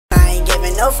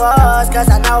giving no fuss, cause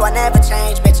I know I never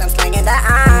change. Bitch, I'm slinging that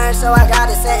iron, so I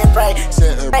gotta sit and pray.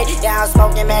 Yeah, I'm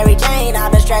smoking Mary Jane,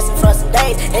 I've been stressing for some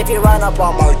days. If you run up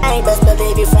on my game, best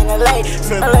believe you finna lay.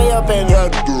 Finna lay up in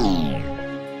that dude.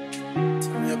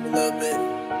 Turn me up a little bit.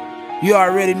 You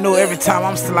already know every time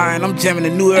I'm sliding, I'm jamming the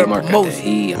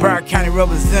NewEraPromotion. Broward County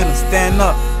representative, stand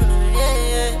up.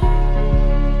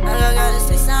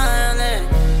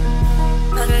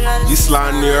 You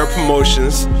slide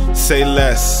NewEraPromotions, say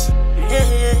less.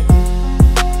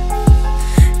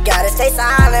 Gotta stay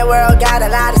silent, world got a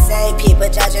lot to say. People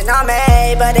judging on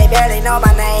me, but they barely know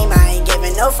my name. I ain't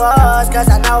giving no fuss, cause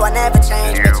I know I never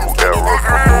change. Bitch, I'm slinging that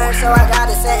iron, so I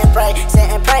gotta sit and pray, sit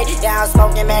and pray. Yeah, I'm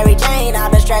smoking Mary Jane,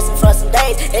 I've been stressing for some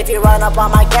days. If you run up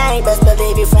on my gang, best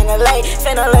believe you finna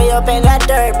lay up in that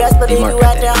dirt. Best believe you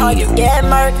at there hard, you get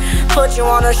murked. Put you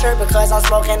on a shirt because I'm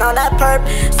smoking on that perp.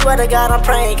 Swear to God I'm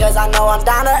praying cause I know I'm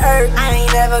down to earth. I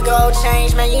ain't never go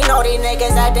change, man, you know these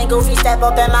niggas acting goofy. Step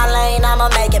up in my lane, I'ma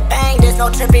make it bang. There's no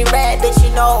trippy red, bitch, you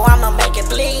know I'ma make it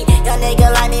bleed. Young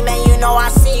nigga like me, man, you know I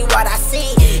see what I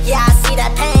see. Yeah, I see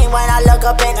that pain when I look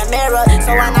up in the mirror.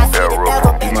 So when I see the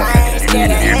devil, bitch, I ain't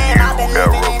scared of him. I've been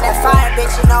living in that fire,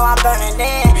 bitch, you know I'm burning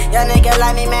in. Young nigga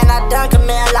like me, man, I done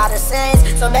commit a lot of sins.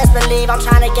 So best believe I'm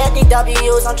trying to get these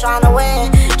W's, I'm trying to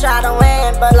win. Try to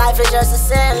win, but life is just a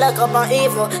sin. Look up on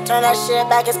evil, turn that shit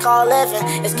back, it's called living.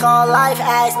 It's called life,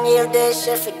 ask me if this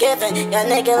shit forgiven. Young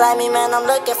nigga like me, man, I'm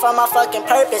looking for my fucking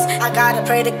purpose. I gotta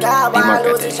pray to God while I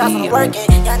lose these shots I'm working.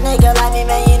 Young nigga like me,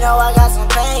 man, you know I got some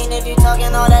pain. If you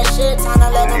talking all that shit, time to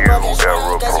let them bullets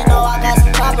shrink. Cause you know I got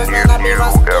some choppers, man, I be my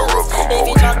skillers. If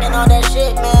you talking all that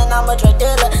shit, man, I'm a drug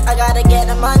dealer. I gotta get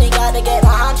the money, gotta get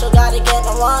my honcho, gotta get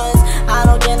the ones. I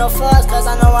don't get no fuss, cause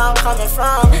I know where I'm coming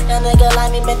from. Young nigga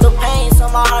like me been through pain, so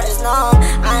my heart is numb.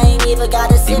 I ain't even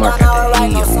gotta sit down or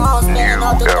write no songs. Spinning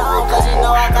off the dome, cause you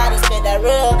know I gotta spit that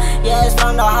real. Yeah, it's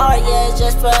from the heart, yeah, it's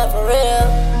just for real.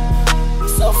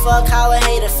 So fuck how a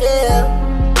hater feel.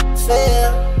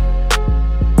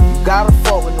 You gotta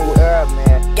fuck with New Era,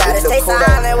 man. Gotta stay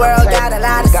silent, world got a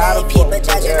lot to say. People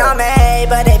judging on me,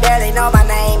 but they barely know my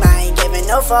name. I ain't giving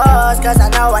no fuss, cause I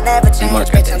know I never change.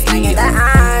 Bitch, I'm slinging that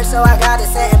iron, so I gotta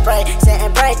sit and pray, sit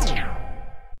and pray.